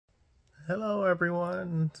Hello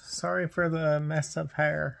everyone, sorry for the messed up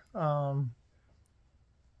hair.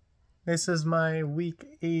 This is my week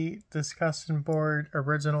 8 discussion board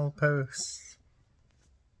original post.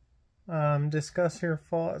 Discuss your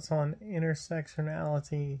thoughts on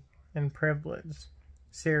intersectionality and privilege.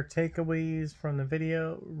 Share takeaways from the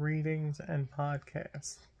video, readings, and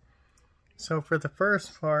podcasts. So for the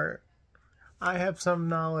first part, I have some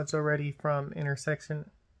knowledge already from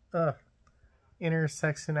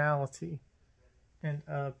intersectionality and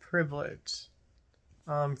privilege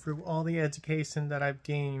through all the education that I've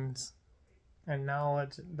gained and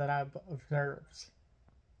knowledge that I've observed.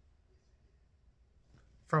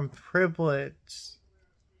 From privilege,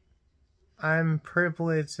 I'm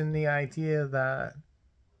privileged in the idea that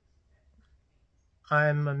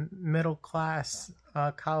I'm a middle class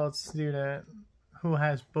college student who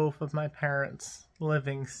has both of my parents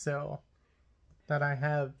living still, that I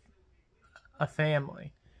have a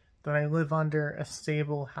family, that I live under a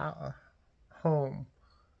stable home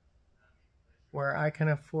where I can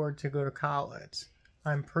afford to go to college.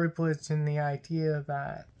 I'm privileged in the idea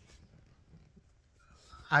that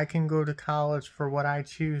I can go to college for what I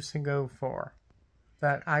choose to go for,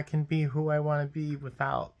 that I can be who I want to be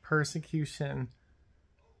without persecution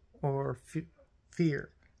or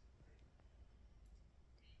fear.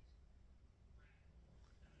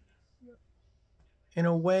 In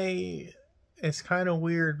a way, it's kind of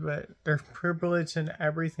weird, but there's privilege in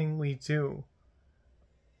everything we do.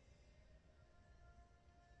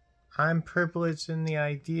 I'm privileged in the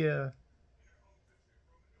idea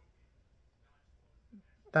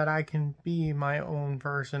that I can be my own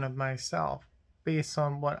version of myself based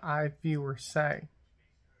on what I view or say.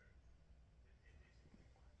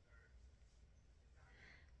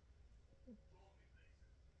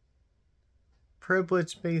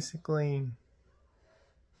 Privilege basically,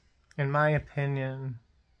 in my opinion,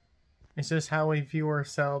 is just how we view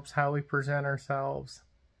ourselves, how we present ourselves,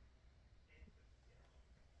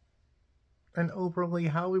 and overly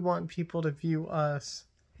how we want people to view us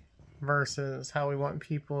versus how we want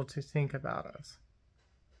people to think about us.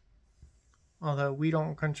 Although we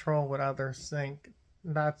don't control what others think,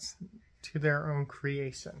 that's to their own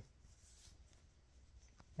creation.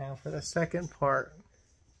 Now for the second part,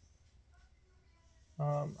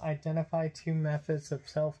 identify 2 methods of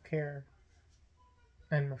self-care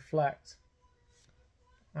and reflect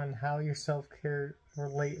on how your self-care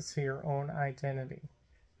relates to your own identity,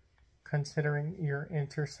 considering your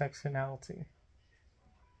intersectionality.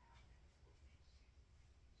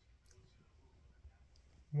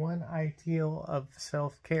 One ideal of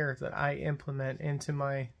self-care that I implement into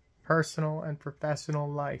my personal and professional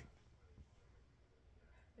life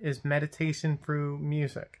is meditation through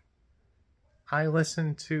music. I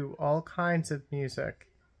listen to all kinds of music.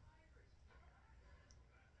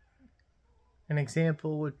 An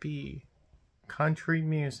example would be country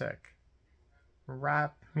music,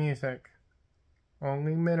 rap music,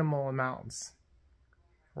 only minimal amounts,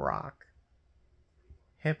 rock,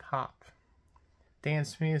 hip-hop,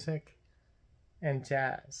 dance music, and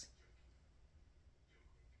jazz.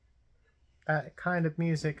 That kind of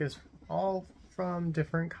music is all from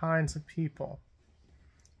different kinds of people,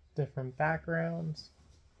 different backgrounds,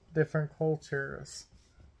 different cultures,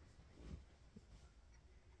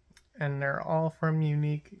 and they're all from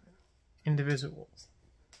unique individuals.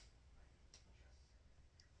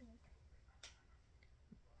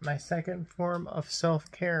 My second form of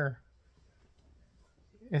self-care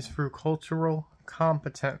is through cultural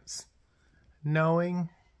competence, knowing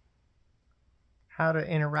how to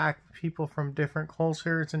interact with people from different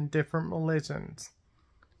cultures and different religions,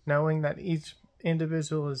 knowing that each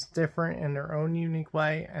individual is different in their own unique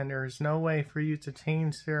way and there is no way for you to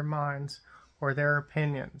change their minds or their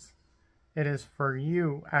opinions. It is for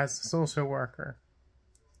you as a social worker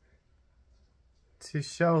to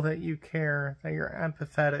show that you care, that you're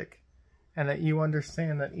empathetic, and that you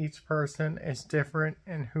understand that each person is different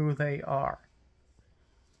in who they are.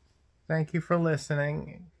 Thank you for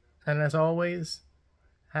listening, and as always,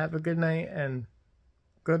 have a good night and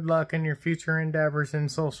good luck in your future endeavors in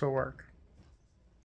social work.